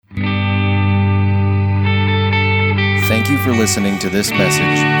you for listening to this message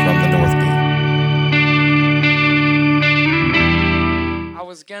from the North Gate. I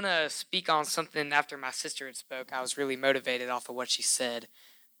was gonna speak on something after my sister had spoke. I was really motivated off of what she said,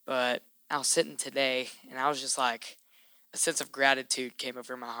 but I was sitting today and I was just like, a sense of gratitude came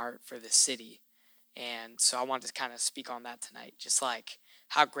over my heart for this city. And so I wanted to kind of speak on that tonight, just like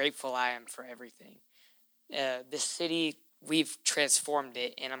how grateful I am for everything. This city, we've transformed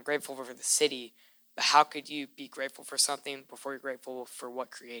it, and I'm grateful for the city, but how could you be grateful for something before you're grateful for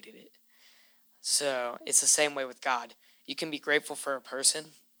what created it? So it's the same way with God. You can be grateful for a person,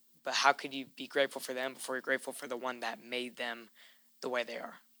 but how could you be grateful for them before you're grateful for the one that made them the way they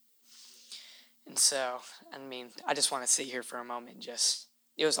are? And so, I just want to sit here for a moment and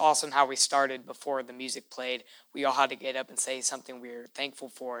it was awesome how we started before the music played. We all had to get up and say something we were thankful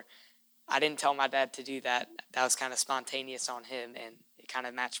for. I didn't tell my dad to do that. That was kind of spontaneous on him, and it kind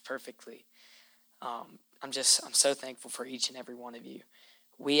of matched perfectly. I'm so thankful for each and every one of you.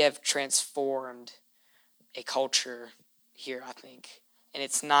 We have transformed a culture here, I think. And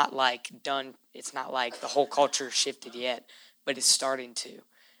it's not like the whole culture shifted yet, but it's starting to.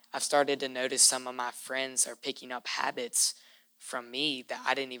 I've started to notice some of my friends are picking up habits from me that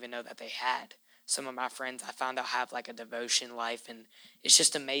I didn't even know that they had. Some of my friends I found out have like a devotion life, and it's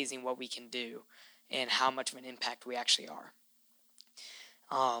just amazing what we can do and how much of an impact we actually are.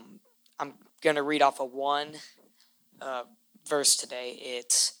 I'm going to read off of one verse today.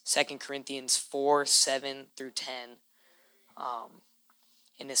 It's 2 Corinthians 4, 7 through 10.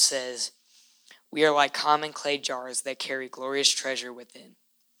 And it says, "We are like common clay jars that carry glorious treasure within."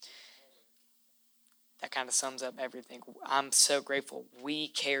 That kind of sums up everything. I'm so grateful. We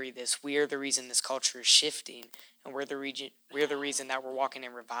carry this. We are the reason this culture is shifting, and we're the reason that we're walking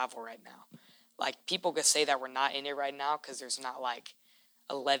in revival right now. Like, people could say that we're not in it right now because there's not like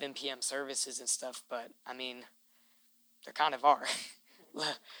 11 p.m. services and stuff, but there kind of are.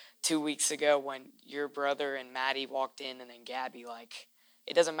 2 weeks ago when your brother and Maddie walked in, and then Gabby,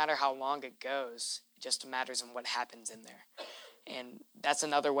 it doesn't matter how long it goes. It just matters in what happens in there. And that's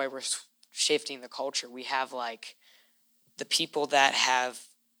another way we're shifting the culture. We have the people that have,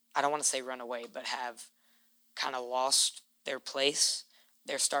 I don't want to say run away, but have kind of lost their place.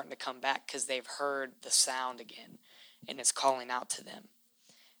 They're starting to come back because they've heard the sound again, and it's calling out to them.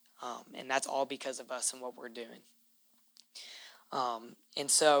 And that's all because of us and what we're doing. And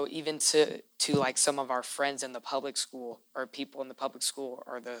so even to some of our friends in the public school, or people in the public school,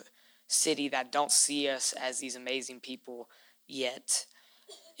 or the city that don't see us as these amazing people yet,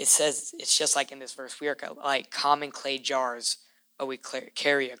 it says, it's just like in this verse, we are like common clay jars, but we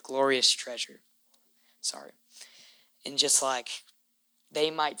carry a glorious treasure. And just like they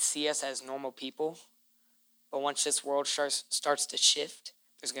might see us as normal people, but once this world starts to shift,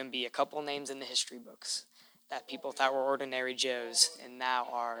 there's going to be a couple names in the history books that people thought were ordinary Joes and now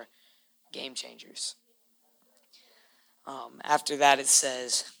are game changers. After that, it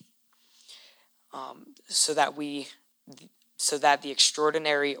says, so that the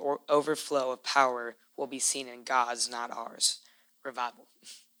extraordinary overflow of power will be seen in God's, not ours. Revival.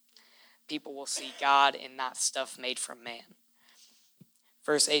 People will see God and not stuff made from man.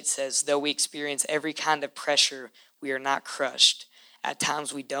 Verse 8 says, "Though we experience every kind of pressure, we are not crushed. At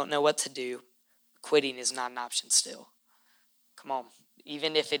times we don't know what to do. Quitting is not an option still." Come on.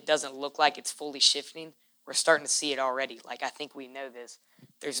 Even if it doesn't look like it's fully shifting, we're starting to see it already. I think we know this.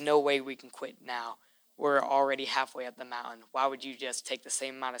 There's no way we can quit now. We're already halfway up the mountain. Why would you just take the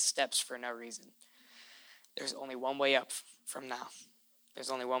same amount of steps for no reason? There's only one way up from now.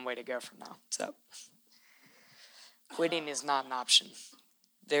 There's only one way to go from now. It's up. Quitting is not an option.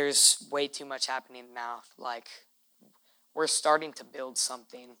 There's way too much happening now. We're starting to build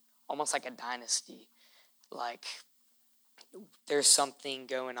something, almost like a dynasty. There's something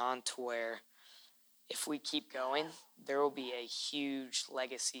going on to where if we keep going, there will be a huge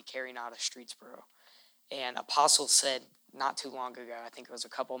legacy carrying out of Streetsboro. And Apostle said not too long ago, I think it was a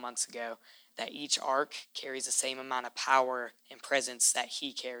couple months ago, that each ark carries the same amount of power and presence that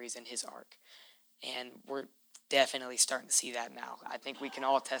he carries in his ark. And we're definitely starting to see that now. I think we can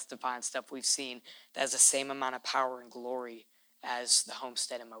all testify on stuff we've seen that has the same amount of power and glory as the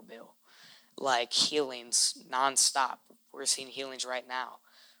homestead in Mobile. Healings nonstop. We're seeing healings right now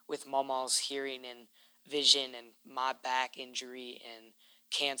with Mama's hearing and vision and my back injury and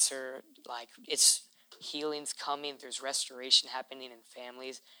cancer. It's healings coming. There's restoration happening in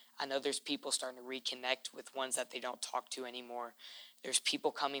families. I know there's people starting to reconnect with ones that they don't talk to anymore. There's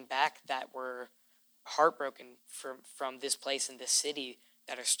people coming back that were heartbroken from this place in this city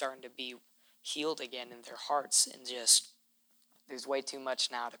that are starting to be healed again in their hearts, and just there's way too much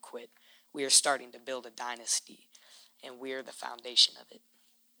now to quit. We are starting to build a dynasty. and we are the foundation of it.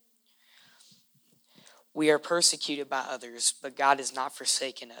 We are persecuted by others, but God has not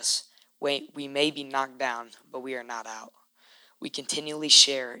forsaken us. We may be knocked down, but we are not out. We continually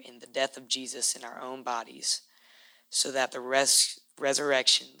share in the death of Jesus in our own bodies, so that the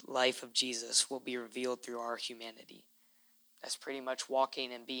resurrection life of Jesus will be revealed through our humanity. That's pretty much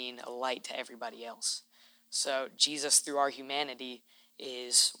walking and being a light to everybody else. So Jesus, through our humanity,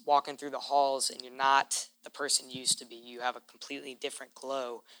 is walking through the halls, and you're not the person you used to be. You have a completely different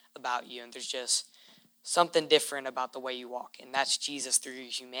glow about you, and there's just something different about the way you walk, and that's Jesus through your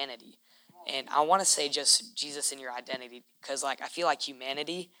humanity. And I want to say just Jesus in your identity, because I feel like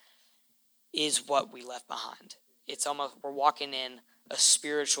humanity is what we left behind. It's almost, we're walking in a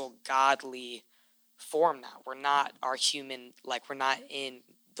spiritual, godly form now. We're not our human, we're not in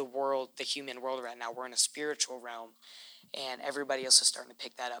the world, the human world right now. We're in a spiritual realm, and everybody else is starting to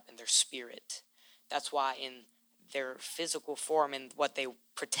pick that up in their spirit. That's why in their physical form and what they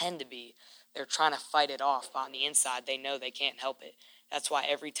pretend to be, they're trying to fight it off, but on the inside, they know they can't help it. That's why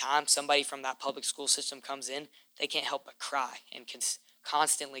every time somebody from that public school system comes in, they can't help but cry and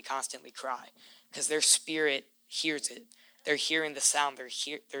constantly cry, because their spirit hears it. They're hearing the sound. They're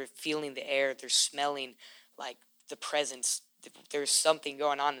feeling the air. They're smelling the presence. There's something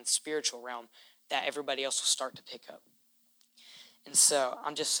going on in the spiritual realm that everybody else will start to pick up. And so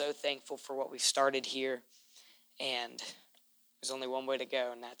I'm just so thankful for what we've started here. And there's only one way to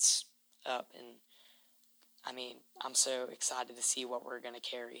go, and that's up. And I'm so excited to see what we're going to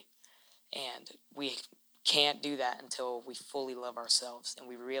carry. And we can't do that until we fully love ourselves and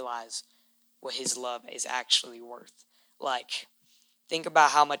we realize what his love is actually worth. Think about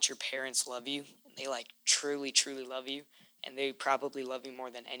how much your parents love you. And they truly love you. And they probably love you more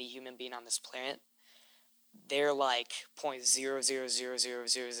than any human being on this planet. They're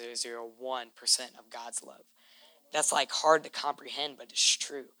 0.0000001% of God's love. That's hard to comprehend, but it's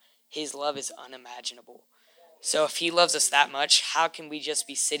true. His love is unimaginable. So if he loves us that much, how can we just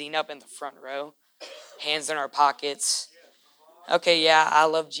be sitting up in the front row, hands in our pockets? Okay, yeah, I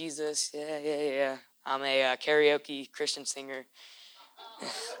love Jesus. Yeah. I'm a karaoke Christian singer.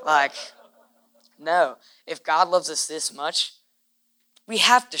 No. If God loves us this much, we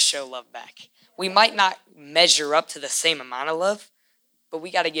have to show love back. We might not measure up to the same amount of love, but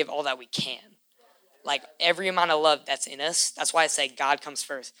we got to give all that we can. Every amount of love that's in us, that's why I say God comes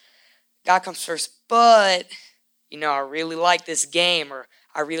first. God comes first, but, I really like this game, or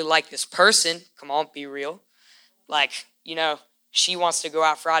I really like this person. Come on, be real. She wants to go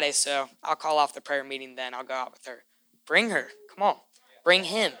out Friday, so I'll call off the prayer meeting then. I'll go out with her. Bring her. Come on. Bring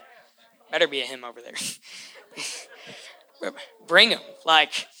him. Better be a him over there. Bring him.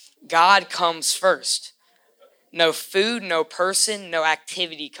 God comes first. No food, no person, no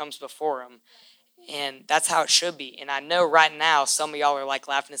activity comes before him. And that's how it should be. And I know right now some of y'all are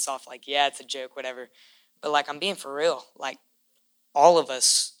laughing us off, yeah, it's a joke, whatever. But I'm being for real. All of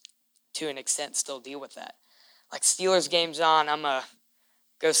us, to an extent, still deal with that. Steelers game's on, I'm going to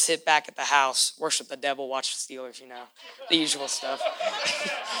go sit back at the house, worship the devil, watch the Steelers, the usual stuff.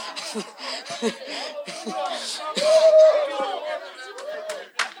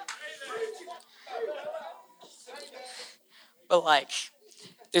 But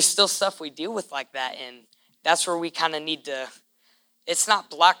there's still stuff we deal with like that, and that's where we kind of need to, it's not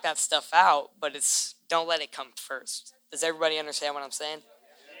block that stuff out, but it's don't let it come first. Does everybody understand what I'm saying?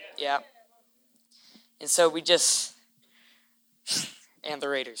 Yeah. And so we just, and the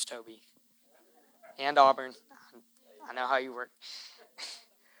Raiders, Toby. And Auburn. I know how you work.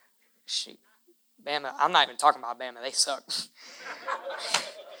 Shoot. Bama, I'm not even talking about Bama. They suck.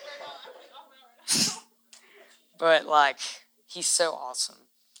 But, he's so awesome.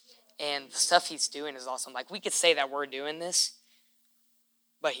 And the stuff he's doing is awesome. We could say that we're doing this,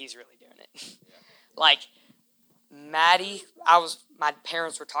 but he's really doing it. Maddie, my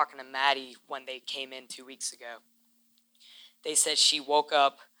parents were talking to Maddie when they came in 2 weeks ago. They said she woke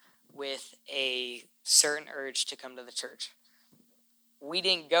up with a certain urge to come to the church. We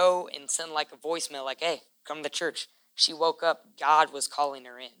didn't go and send a voicemail hey, come to church. She woke up, God was calling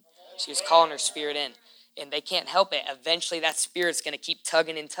her in. She was calling her spirit in. And they can't help it. Eventually that spirit's going to keep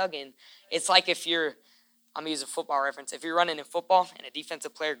tugging and tugging. It's if you're, I'm going to use a football reference. If you're running in football and a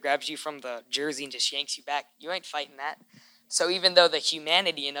defensive player grabs you from the jersey and just yanks you back, you ain't fighting that. So even though the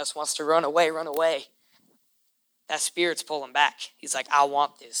humanity in us wants to run away, that spirit's pulling back. He's I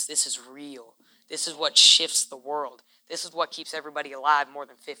want this. This is real. This is what shifts the world. This is what keeps everybody alive more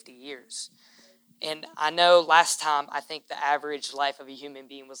than 50 years. And I know last time, I think the average life of a human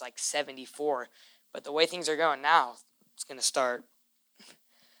being was 74. But the way things are going now, it's going to start.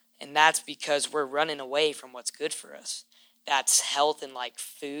 And that's because we're running away from what's good for us. That's health and like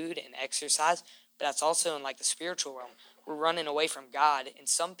food and exercise, but that's also in like the spiritual realm. We're running away from God, and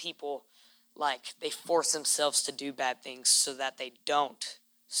some people, like, they force themselves to do bad things so that they don't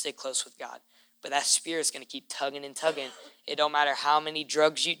stay close with God. But that spirit's going to keep tugging and tugging. It don't matter how many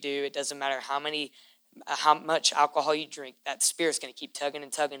drugs you do. It doesn't matter how much alcohol you drink. That spirit's going to keep tugging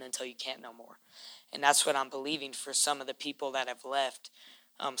and tugging until you can't no more. And that's what I'm believing for some of the people that have left.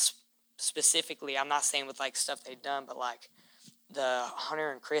 Specifically, I'm not saying with like stuff they've done, but like the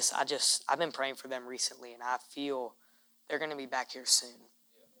Hunter and Chris, I've been praying for them recently, and I feel they're going to be back here soon.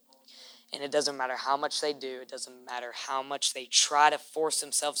 And it doesn't matter how much they do. It doesn't matter how much they try to force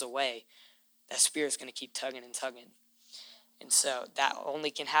themselves away. That spirit's going to keep tugging and tugging. And so that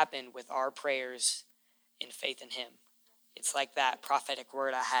only can happen with our prayers and faith in him. It's like that prophetic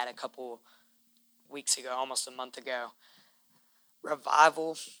word I had a couple weeks ago, almost a month ago.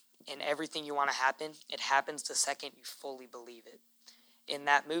 Revival and everything you want to happen, it happens the second you fully believe it. In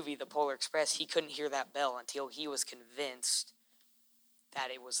that movie, The Polar Express, he couldn't hear that bell until he was convinced that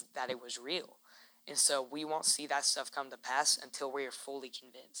it was real. And so we won't see that stuff come to pass until we are fully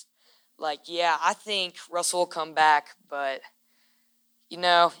convinced. Like, yeah, I think Russell will come back, but,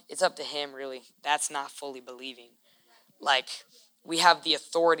 it's up to him, really. That's not fully believing. Like, we have the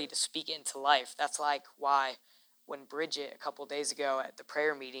authority to speak it into life. That's like why when Bridget, a couple days ago at the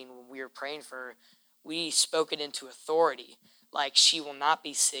prayer meeting, when we were praying for her, we spoke it into authority. Like, she will not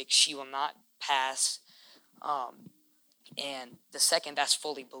be sick. She will not pass. And the second that's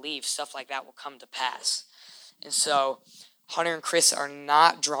fully believed, stuff like that will come to pass. And so Hunter and Chris are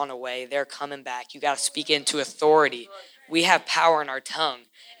not drawn away. They're coming back. You got to speak into authority. We have power in our tongue,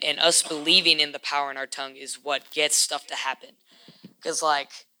 and us believing in the power in our tongue is what gets stuff to happen. Because, like,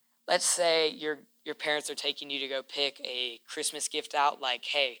 let's say your parents are taking you to go pick a Christmas gift out. Like,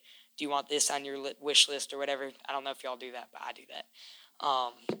 hey, do you want this on your wish list or whatever? I don't know if y'all do that, but I do that.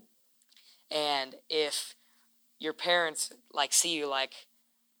 And if your parents, like, see you like,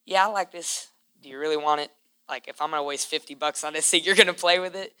 yeah, I like this. Do you really want it? Like, if I'm going to waste $50 on this thing, you're going to play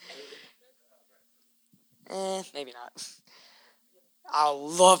with it? Maybe not. I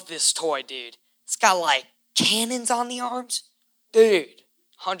love this toy, dude. It's got, like, cannons on the arms. Dude,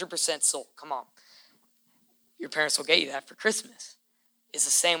 100% sold. Come on. Your parents will get you that for Christmas. It's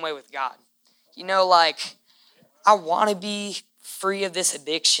the same way with God. Like, I want to be free of this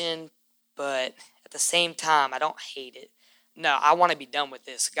addiction, but at the same time, I don't hate it. No, I want to be done with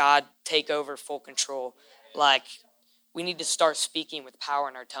this. God, take over, full control. Like, we need to start speaking with power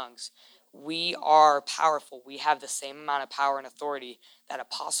in our tongues. We are powerful. We have the same amount of power and authority that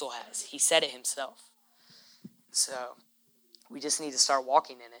Apostle has. He said it himself. So we just need to start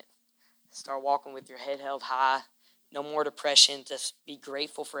walking in it. Start walking with your head held high. No more depression. Just be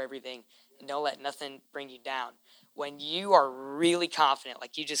grateful for everything. And don't let nothing bring you down. When you are really confident,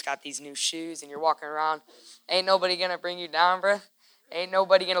 like you just got these new shoes and you're walking around, ain't nobody going to bring you down, bro. Ain't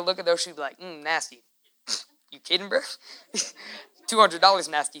nobody going to look at those shoes and be like, nasty. You kidding, bro? $200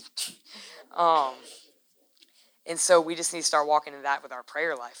 nasty. And so we just need to start walking in that with our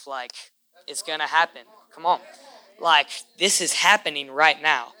prayer life. Like, it's going to happen. Come on. Like, this is happening right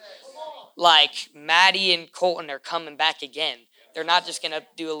now. Like, Maddie and Colton are coming back again. They're not just going to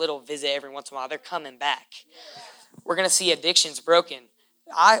do a little visit every once in a while. They're coming back. We're going to see addictions broken.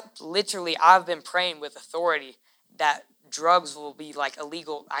 I've been praying with authority that drugs will be, like,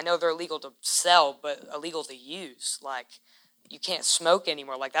 illegal. I know they're illegal to sell, but illegal to use. Like, you can't smoke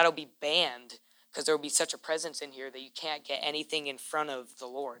anymore. Like, that'll be banned because there will be such a presence in here that you can't get anything in front of the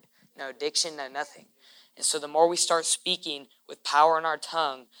Lord. No addiction, no nothing. And so the more we start speaking with power in our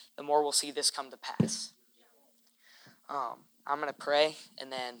tongue, the more we'll see this come to pass. I'm going to pray,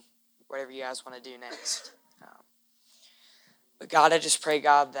 and then whatever you guys want to do next. But God, I just pray,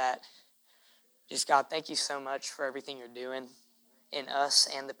 God, God, thank you so much for everything you're doing in us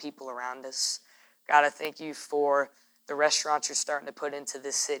and the people around us. God, I thank you for the restaurants you're starting to put into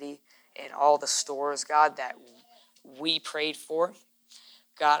this city and all the stores, God, that we prayed for.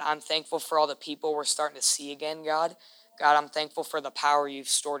 God, I'm thankful for all the people we're starting to see again, God. God, I'm thankful for the power you've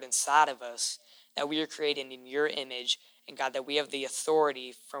stored inside of us, that we are created in your image, and God, that we have the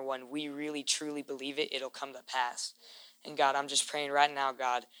authority for when we really, truly believe it, it'll come to pass. And God, I'm just praying right now,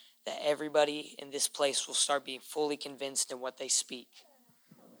 God, that everybody in this place will start being fully convinced in what they speak.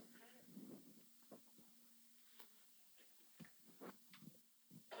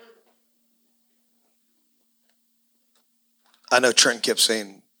 I know Trent kept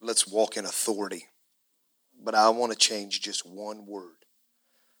saying, let's walk in authority. But I want to change just one word.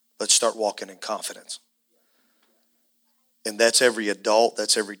 Let's start walking in confidence. And that's every adult,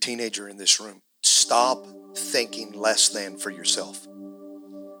 that's every teenager in this room. Stop thinking less than for yourself.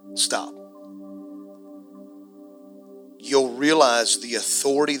 Stop. You'll realize the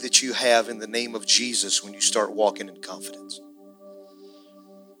authority that you have in the name of Jesus when you start walking in confidence.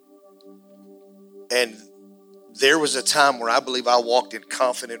 And there was a time where I believe I walked in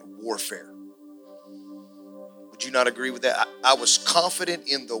confident warfare. Would you not agree with that? I was confident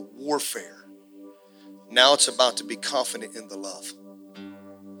in the warfare. Now it's about to be confident in the love.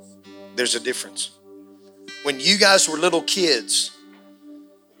 There's a difference. When you guys were little kids,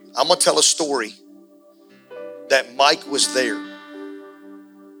 I'm going to tell a story that Mike was there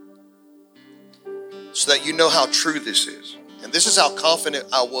so that you know how true this is. And this is how confident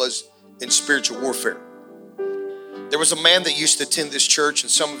I was in spiritual warfare. There was a man that used to attend this church,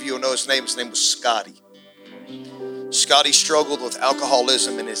 and some of you will know his name. His name was Scotty. Scotty struggled with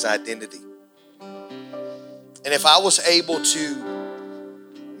alcoholism and his identity. And if I was able to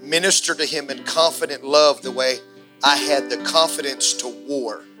minister to him in confident love the way I had the confidence to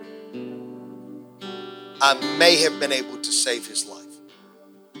war, I may have been able to save his life.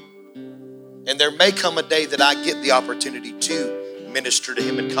 And there may come a day that I get the opportunity to minister to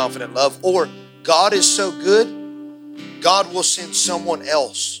him in confident love. Or God is so good, God will send someone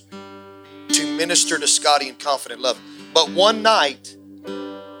else to minister to Scotty in confident love. But one night,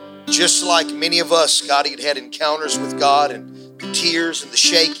 just like many of us, Scotty had encounters with God and the tears and the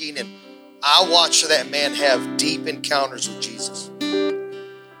shaking. And I watched that man have deep encounters with Jesus.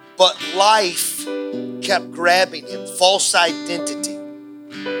 But life kept grabbing him, false identity.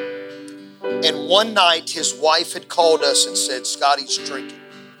 And one night his wife had called us and said, Scotty's drinking.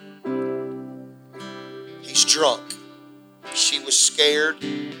 He's drunk. She was scared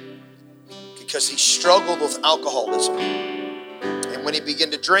because he struggled with alcoholism. And when he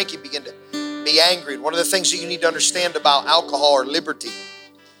began to drink, he began to be angry. And one of the things that you need to understand about alcohol or liberty,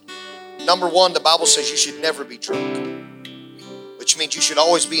 number one, the Bible says you should never be drunk, which means you should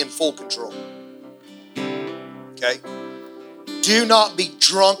always be in full control. Okay? Do not be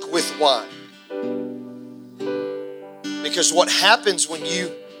drunk with wine. Because what happens when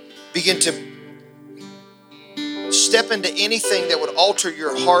you begin to step into anything that would alter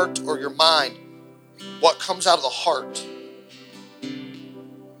your heart or your mind, what comes out of the heart.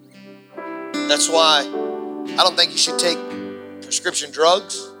 That's why I don't think you should take prescription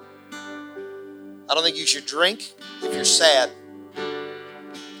drugs. I don't think you should drink if you're sad.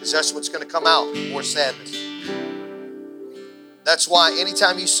 Because that's what's going to come out, more sadness. That's why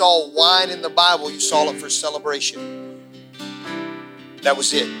anytime you saw wine in the Bible, you saw it for celebration. That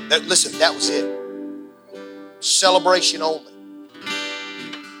was it. That was it. Celebration only.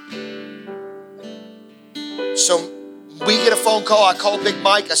 So we get a phone call. I called Big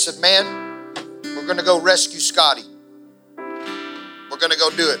Mike. I said, man, we're going to go rescue Scotty. We're going to go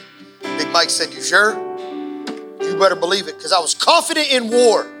do it. Big Mike said, you sure? You better believe it, because I was confident in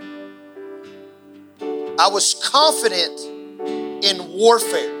war. I was confident in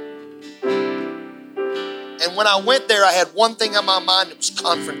warfare. And when I went there, I had one thing on my mind. It was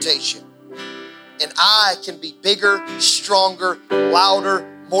confrontation. And I can be bigger, stronger, louder,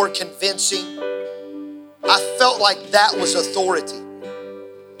 more convincing. I felt like that was authority.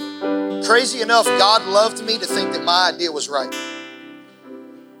 Crazy enough, God loved me to think that my idea was right.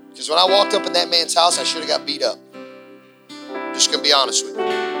 Because when I walked up in that man's house, I should have got beat up. Just going to be honest with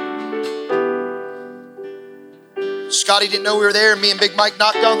you. Scotty didn't know we were there. Me and Big Mike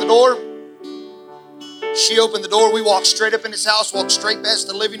knocked on the door. She opened the door. We walked straight up in his house, walked straight past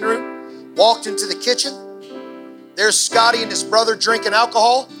the living room, walked into the kitchen. There's Scotty and his brother drinking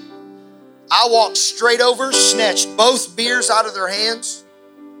alcohol. I walked straight over, snatched both beers out of their hands,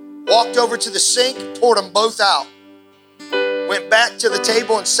 walked over to the sink, poured them both out, went back to the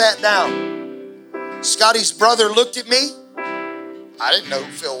table and sat down. Scotty's brother looked at me. I didn't know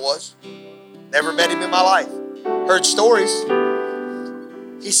who Phil was. Never met him in my life. Heard stories.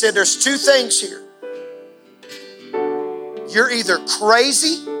 He said, there's two things here. You're either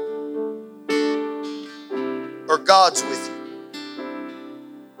crazy or God's with you.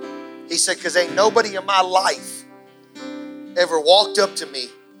 He said, because ain't nobody in my life ever walked up to me,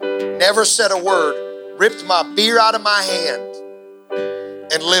 never said a word, ripped my beer out of my hand,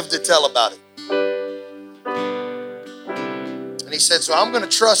 and lived to tell about it. And he said, so I'm going to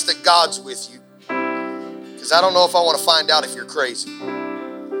trust that God's with you, because I don't know if I want to find out if you're crazy.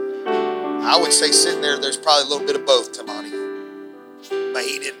 I would say sitting there's probably a little bit of both, Tamani. But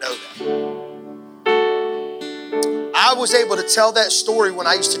he didn't know that. I was able to tell that story when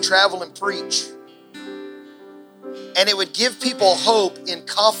I used to travel and preach. And it would give people hope and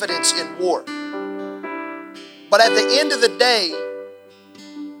confidence in war. But at the end of the day,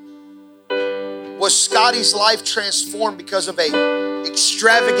 was Scotty's life transformed because of a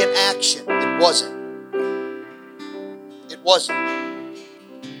extravagant action? It wasn't. It wasn't.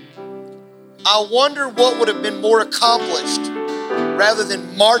 I wonder what would have been more accomplished rather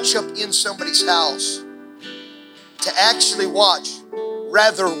than march up in somebody's house to actually watch.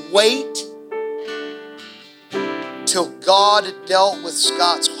 Rather wait till God had dealt with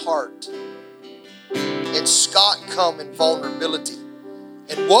Scott's heart and Scott come in vulnerability.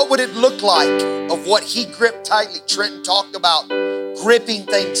 And what would it look like of what he gripped tightly? Trent talked about gripping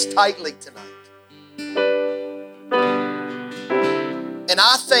things tightly tonight. And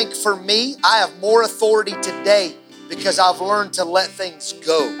I think for me, I have more authority today because I've learned to let things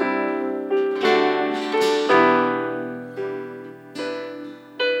go.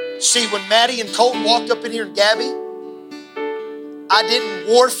 See, when Maddie and Colton walked up in here and Gabby, I didn't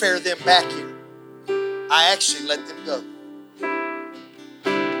warfare them back here. I actually let them go.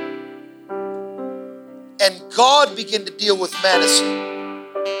 And God began to deal with Madison.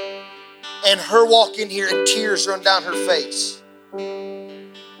 And her walk in here and tears run down her face.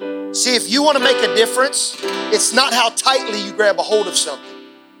 See, if you want to make a difference, it's not how tightly you grab a hold of something.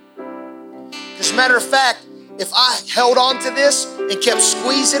 As a matter of fact, if I held on to this and kept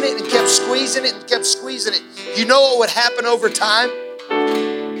squeezing it and kept squeezing it and kept squeezing it, you know what would happen over time?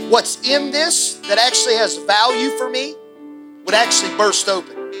 What's in this that actually has value for me would actually burst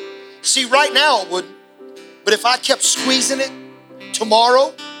open. See, right now it wouldn't. But if I kept squeezing it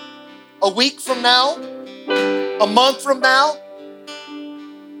tomorrow, a week from now, a month from now,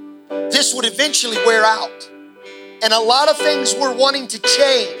 this would eventually wear out. And a lot of things we're wanting to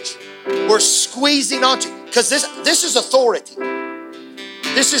change, we're squeezing onto. Because this is authority.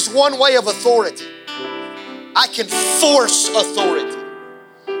 This is one way of authority. I can force authority.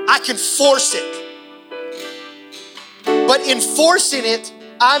 I can force it. But in forcing it,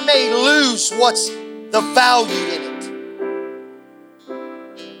 I may lose what's the value in it.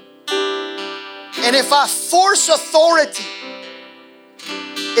 And if I force authority,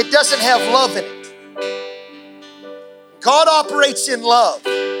 it doesn't have love in it. God operates in love.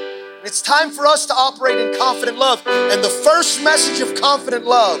 And it's time for us to operate in confident love. And the first message of confident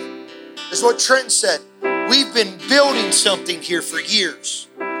love is what Trent said. We've been building something here for years.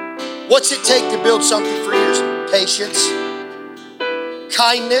 What's it take to build something for years? Patience,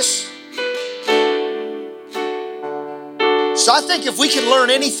 kindness. So I think if we can learn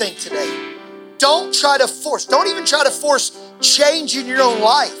anything today, don't even try to force change in your own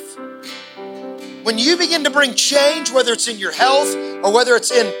life. When you begin to bring change, whether it's in your health or whether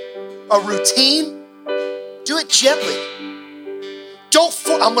it's in a routine, do it gently.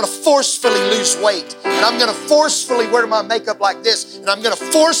 I'm going to forcefully lose weight, and I'm going to forcefully wear my makeup like this, and I'm going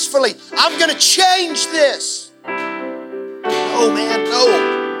to change this. No, man, no.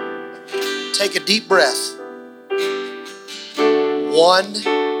 Take a deep breath. One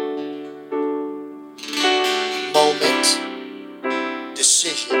moment,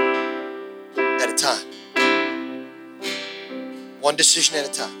 decision at a time. One decision at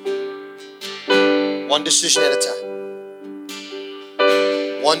a time. One decision at a time.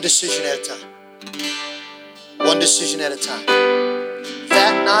 One decision at a time. One decision at a time.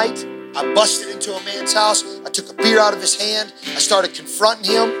 That night, I busted into a man's house. I took a beer out of his hand. I started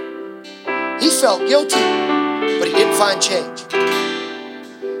confronting him. He felt guilty, but he didn't find change.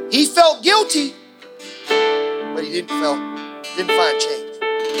 He felt guilty, but he didn't find change.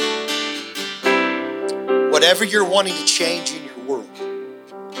 Whatever you're wanting to change in your world,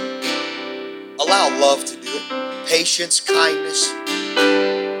 allow love to do it. Patience, kindness.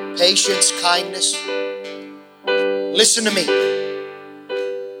 Patience, kindness. Listen to me.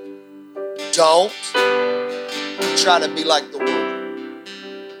 Don't try to be like the world.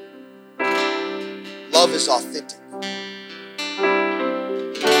 Love is authentic.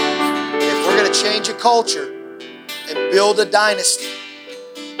 If we're going to change a culture and build a dynasty,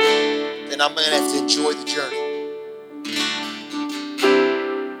 then I'm going to have to enjoy the journey.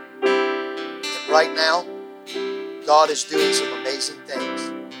 And right now, God is doing some amazing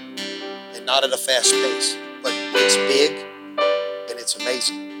things. And not at a fast pace, but it's big and it's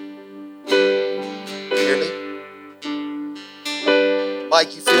amazing. You hear me?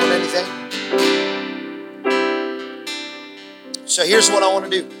 Mike, you feeling anything? So here's what I want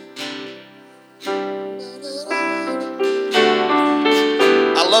to do.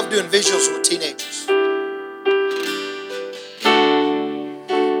 I love doing visuals with teenagers.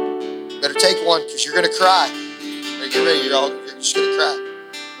 Better take one because you're going to cry. Better get ready. You're just going to cry.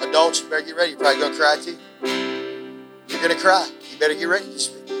 Adults, you better get ready. You're probably going to cry too. You're going to cry. You better get ready.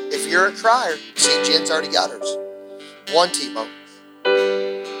 If you're a crier, see, Jen's already got hers. One T-bone.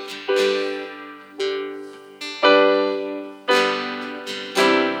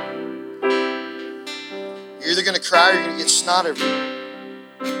 You're either going to cry or you're going to get snot everywhere.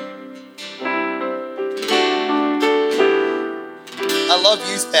 I love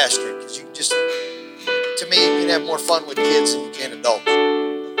youth pastoring because you can just, to me, you can have more fun with kids than you can adults.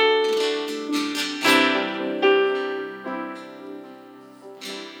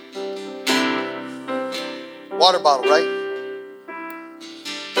 Water bottle, right?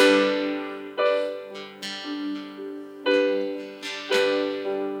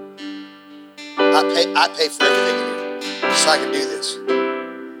 I pay for everything in here so I can do this.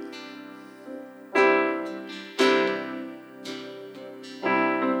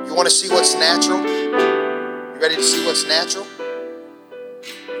 You want to see what's natural? You ready to see what's natural?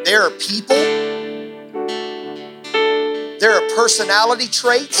 There are people, there are personality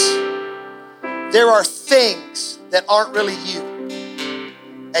traits, there are things that aren't really you,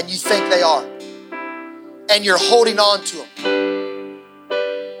 and you think they are, and you're holding on to them.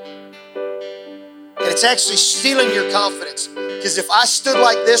 And it's actually stealing your confidence, because if I stood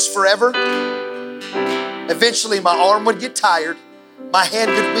like this forever, eventually my arm would get tired, my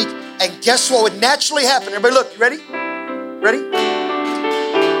hand would weak, and guess what would naturally happen? Everybody look, you ready? Ready?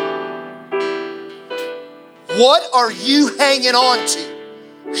 What are you hanging on to?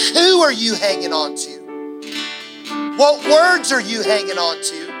 Who are you hanging on to? What words are you hanging on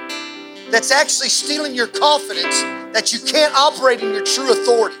to that's actually stealing your confidence that you can't operate in your true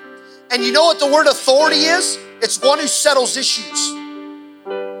authority? And you know what the word authority is? It's one who settles issues.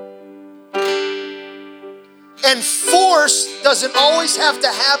 And force doesn't always have to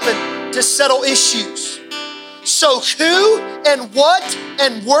happen to settle issues. So who and what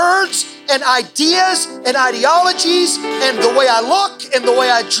and words and ideas and ideologies and the way I look and the way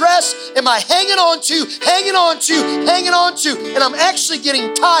I dress am I hanging on to, and I'm actually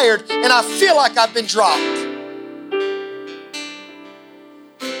getting tired and I feel like I've been dropped.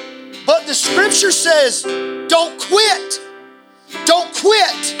 But the scripture says, don't quit. Don't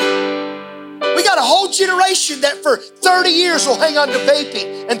quit. We got a whole generation that for 30 years will hang on to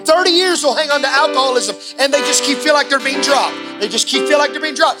vaping and 30 years will hang on to alcoholism, and they just keep feeling like they're being dropped. They just keep feeling like they're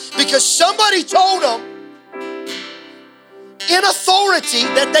being dropped because somebody told them in authority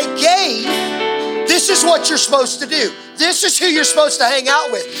that they gave, this is what you're supposed to do. This is who you're supposed to hang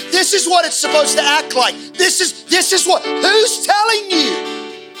out with. This is what it's supposed to act like. This is what, who's telling you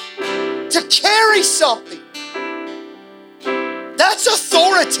to carry something? That's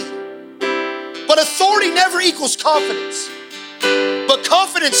authority. But authority never equals confidence. But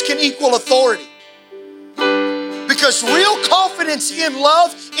confidence can equal authority. Because real confidence in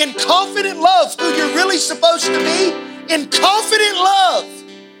love, in confident love, who you're really supposed to be, in confident love,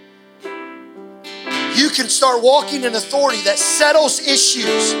 you can start walking in authority that settles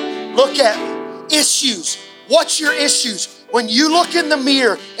issues. Look at me. Issues. What's your issues? When you look in the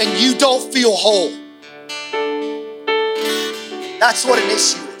mirror and you don't feel whole. That's what an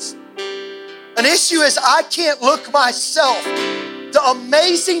issue is. An issue is I can't look myself, the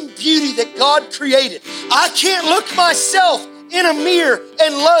amazing beauty that God created. I can't look myself in a mirror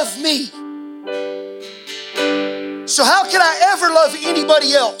and love me. So how can I ever love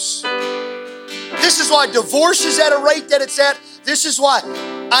anybody else? This is why divorce is at a rate that it's at. This is why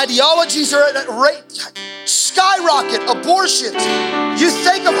ideologies are at a rate, skyrocket, abortions. You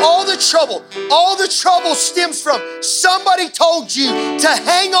think of all the trouble stems from somebody told you to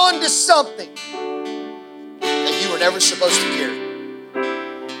hang on to something that you were never supposed to carry.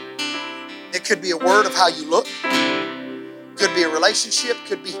 It could be a word of how you look, could be a relationship,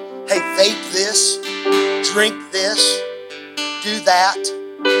 could be, hey, vape this, drink this, do that.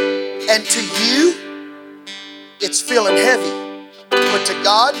 And to you, it's feeling heavy. But to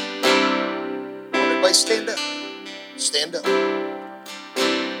God, everybody stand up. Stand up.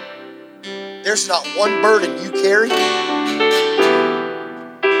 There's not one burden you carry.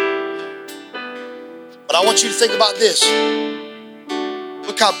 But I want you to think about this.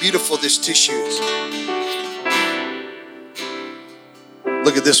 Look how beautiful this tissue is.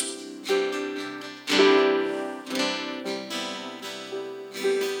 Look at this one.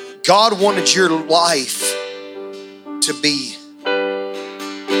 God wanted your life to be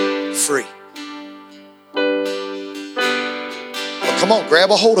free. Well, come on,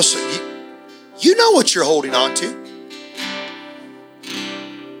 grab a hold of something. You know what you're holding on to.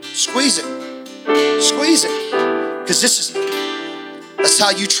 Squeeze it. Squeeze it. Because that's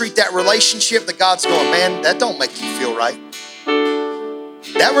how you treat that relationship that God's going, man, that don't make you feel right.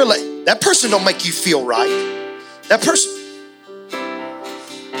 That person don't make you feel right. That person.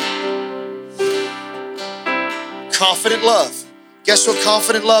 confident love. Guess what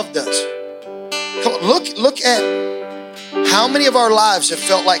confident love does? Come on, look at how many of our lives have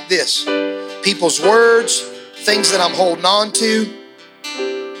felt like this. People's words, things that I'm holding on to.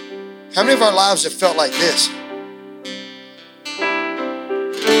 How many of our lives have felt like this?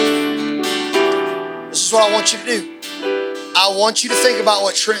 This is what I want you to do. I want you to think about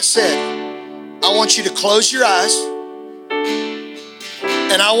what Trent said. I want you to close your eyes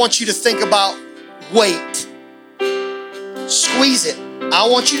and I want you to think about weight. Squeeze it. I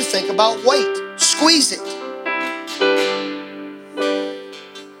want you to think about weight. Squeeze it.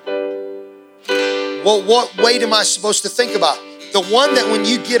 Well, what weight am I supposed to think about? The one that when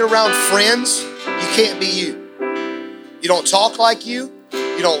you get around friends, you can't be you. You don't talk like you.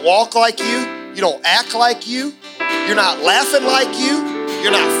 You don't walk like you. You don't act like you. You're not laughing like you.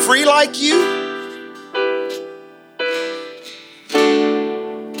 You're not free like you.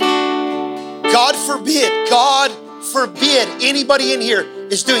 God forbid anybody in here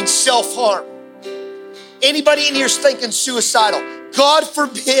is doing self-harm. Anybody in here is thinking suicidal. God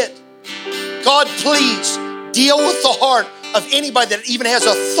forbid. God, please deal with the heart of anybody that even has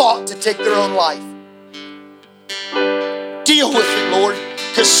a thought to take their own life. Deal with it, Lord,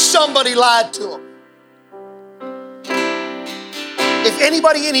 because somebody lied to them. If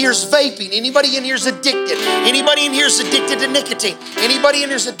anybody in here is vaping, anybody in here is addicted, anybody in here is addicted to nicotine, anybody in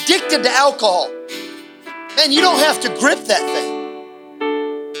here is addicted to alcohol, man, you don't have to grip that thing.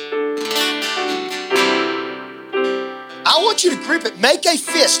 I want you to grip it. Make a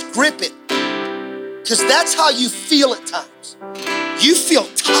fist, grip it. Because that's how you feel at times. You feel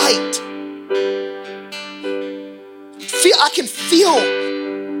tight. I can feel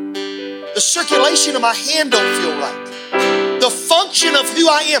the circulation of my hand don't feel right. The function of who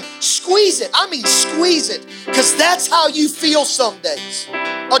I am. Squeeze it. I mean squeeze it. Because that's how you feel some days.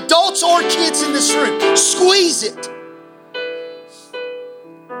 Adults or kids in this room, squeeze it.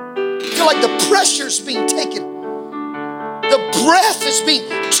 Feel like the pressure's being taken. The breath is being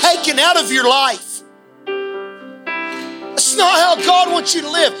taken out of your life. That's not how God wants you to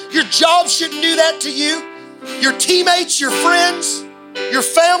live. Your job shouldn't do that to you. Your teammates, your friends, your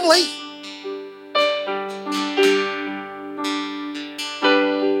family.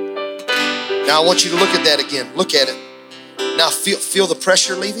 Now I want you to look at that again. Look at it. Now feel the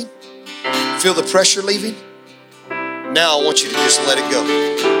pressure leaving. Feel the pressure leaving. Now I want you to just let it go.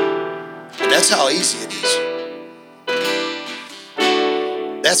 And that's how easy it is.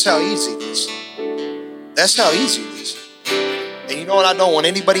 That's how easy it is. That's how easy it is. And you know what I don't want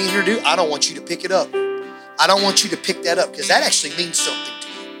anybody in here to do? I don't want you to pick it up. I don't want you to pick that up because that actually means something to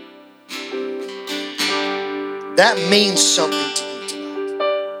you. That means something to you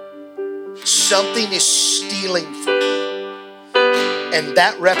tonight. Something is stealing from you. And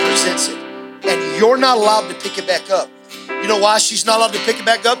that represents it. And you're not allowed to pick it back up. You know why she's not allowed to pick it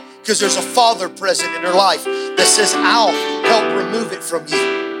back up? Because there's a father present in her life that says, I'll help remove it from you.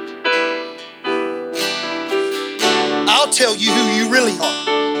 I'll tell you who you really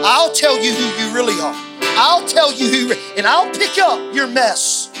are. I'll tell you who you really are. I'll tell you and I'll pick up your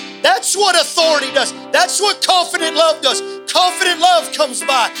mess. That's what authority does. That's what confident love does. Confident love comes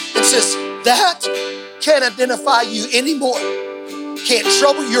by and says, that can't identify you anymore. Can't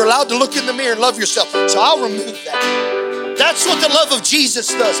trouble you. You're allowed to look in the mirror and love yourself. So I'll remove that. That's what the love of Jesus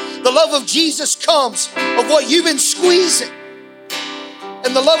does. The love of Jesus comes of what you've been squeezing.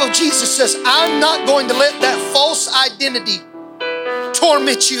 And the love of Jesus says, I'm not going to let that false identity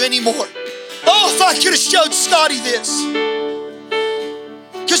torment you anymore. Oh, if I could have showed Scotty this.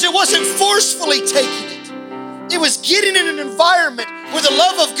 Because it wasn't forcefully taking it. It was getting in an environment where the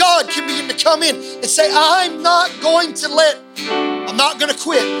love of God can begin to come in and say, I'm not going to quit. I'm not going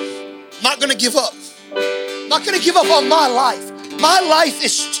to give up. I'm not going to give up on my life. My life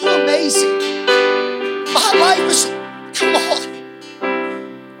is too amazing. My life is, come on.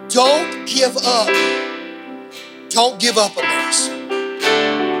 Don't give up. Don't give up on this.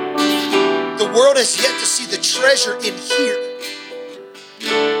 The world has yet to see the treasure in here.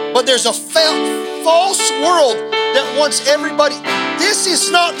 But there's a false world that wants everybody. This is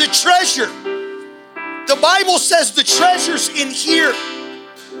not the treasure. The Bible says the treasure's in here.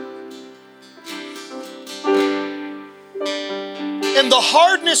 And the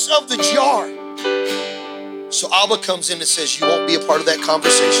hardness of the jar. So Abba comes in and says, you won't be a part of that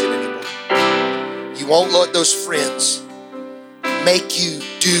conversation anymore. You won't let those friends make you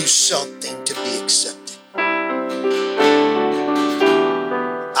do something to be accepted.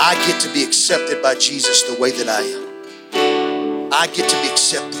 I get to be accepted by Jesus the way that I am. I get to be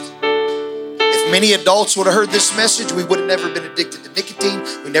accepted. If Many adults would have heard this message. We would have never been addicted to nicotine.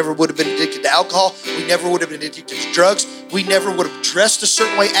 We never would have been addicted to alcohol. We never would have been addicted to drugs. We never would have dressed a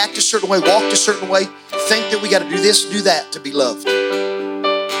certain way, act a certain way, walked a certain way, think that we got to do this, do that to be loved.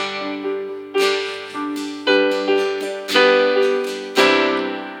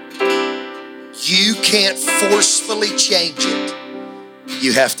 You can't forcefully change it.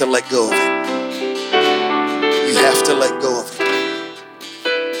 You have to let go of it. You have to let go of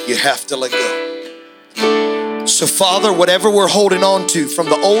it. You have to let go. So Father, whatever we're holding on to, from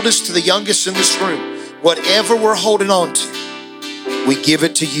the oldest to the youngest in this room, whatever we're holding on to, we give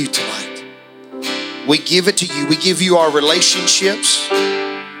it to you tonight. We give it to you. We give you our relationships.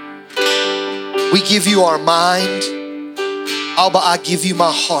 We give you our mind. Abba, I give you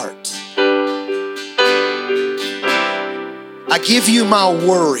my heart. I give you my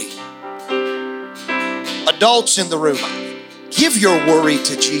worry. Adults in the room, give your worry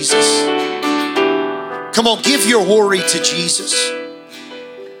to Jesus. Come on, give your worry to Jesus.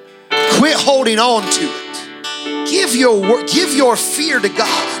 Quit holding on to it. Give your fear to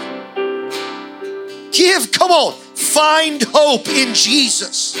God. Come on, find hope in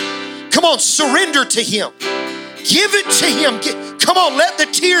Jesus. Come on, surrender to Him. Give it to Him. Come on, let the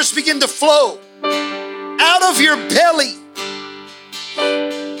tears begin to flow out of your belly.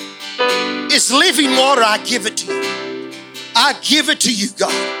 It's living water. I give it to you. I give it to you,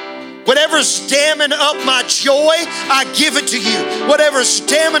 God. Whatever's damming up my joy, I give it to you. Whatever's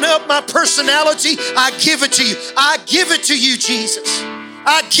damming up my personality, I give it to you. I give it to you, Jesus.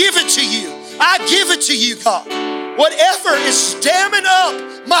 I give it to you. I give it to you, God. Whatever is damming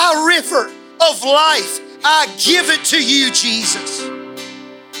up my river of life, I give it to you, Jesus.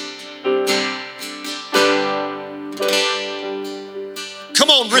 Come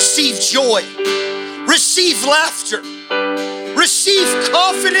on, receive joy. Receive laughter. Receive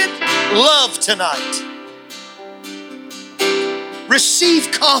confident love tonight.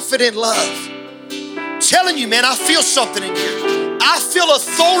 Receive confident love. I'm telling you, man, I feel something in here. I feel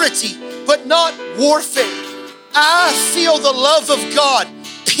authority, but not warfare. I feel the love of God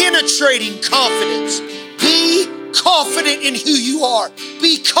penetrating confidence. Be confident in who you are.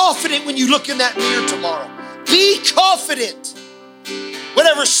 Be confident when you look in that mirror tomorrow. Be confident.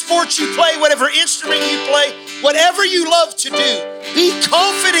 Whatever sport you play, whatever instrument you play, whatever you love to do, be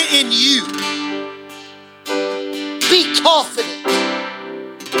confident in you. Be confident.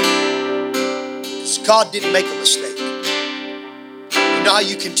 Because God didn't make a mistake. You know how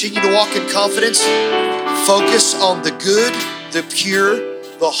you continue to walk in confidence? Focus on the good, the pure,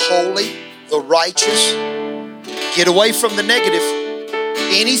 the holy, the righteous. Get away from the negative.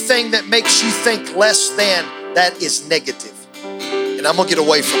 Anything that makes you think less than, that is negative. And I'm going to get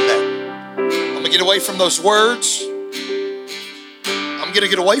away from that. I'm going to get away from those words. I'm going to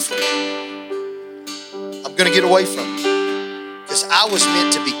get away from it. I'm going to get away from it. Because I was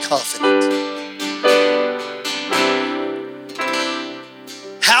meant to be confident.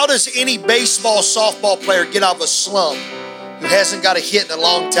 How does any baseball, softball player get out of a slump who hasn't got a hit in a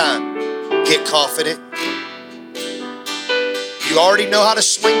long time? Get confident. You already know how to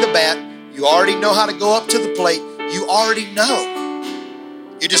swing the bat. You already know how to go up to the plate. You already know.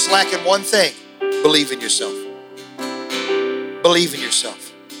 You're just lacking one thing. Believe in yourself. Believe in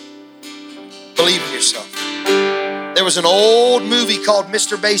yourself. Believe in yourself. There was an old movie called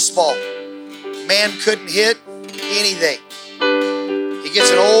Mr. Baseball. Man couldn't hit anything. He gets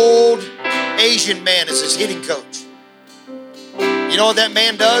an old Asian man as his hitting coach. You know what that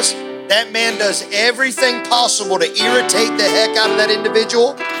man does? That man does everything possible to irritate the heck out of that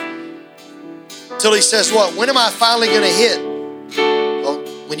individual till he says, what? When am I finally going to hit? Well,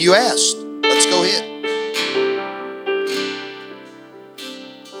 when you asked, let's go hit.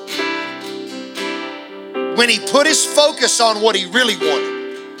 When he put his focus on what he really wanted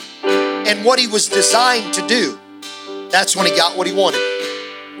and what he was designed to do, that's when he got what he wanted.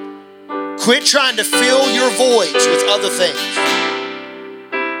 Quit trying to fill your voids with other things.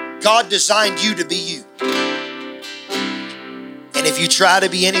 God designed you to be you. And if you try to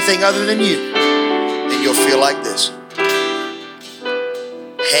be anything other than you, then you'll feel like this.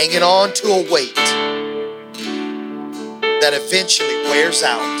 Hanging on to a weight that eventually wears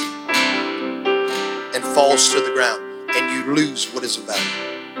out and falls to the ground, and you lose what is of value.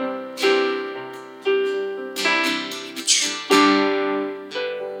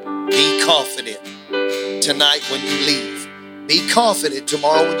 Be confident tonight when you leave. Be confident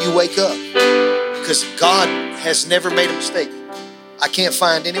tomorrow when you wake up, because God has never made a mistake. I can't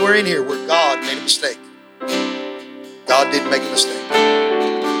find anywhere in here where God made a mistake. God didn't make a mistake.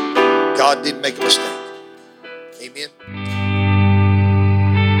 God didn't make a mistake. Amen.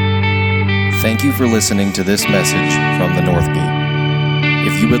 Thank you for listening to this message from the North Gate.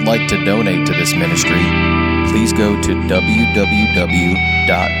 If you would like to donate to this ministry, please go to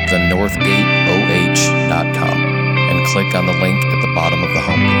www.thenorthgateoh.com and click on the link at the bottom of the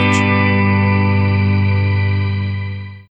homepage.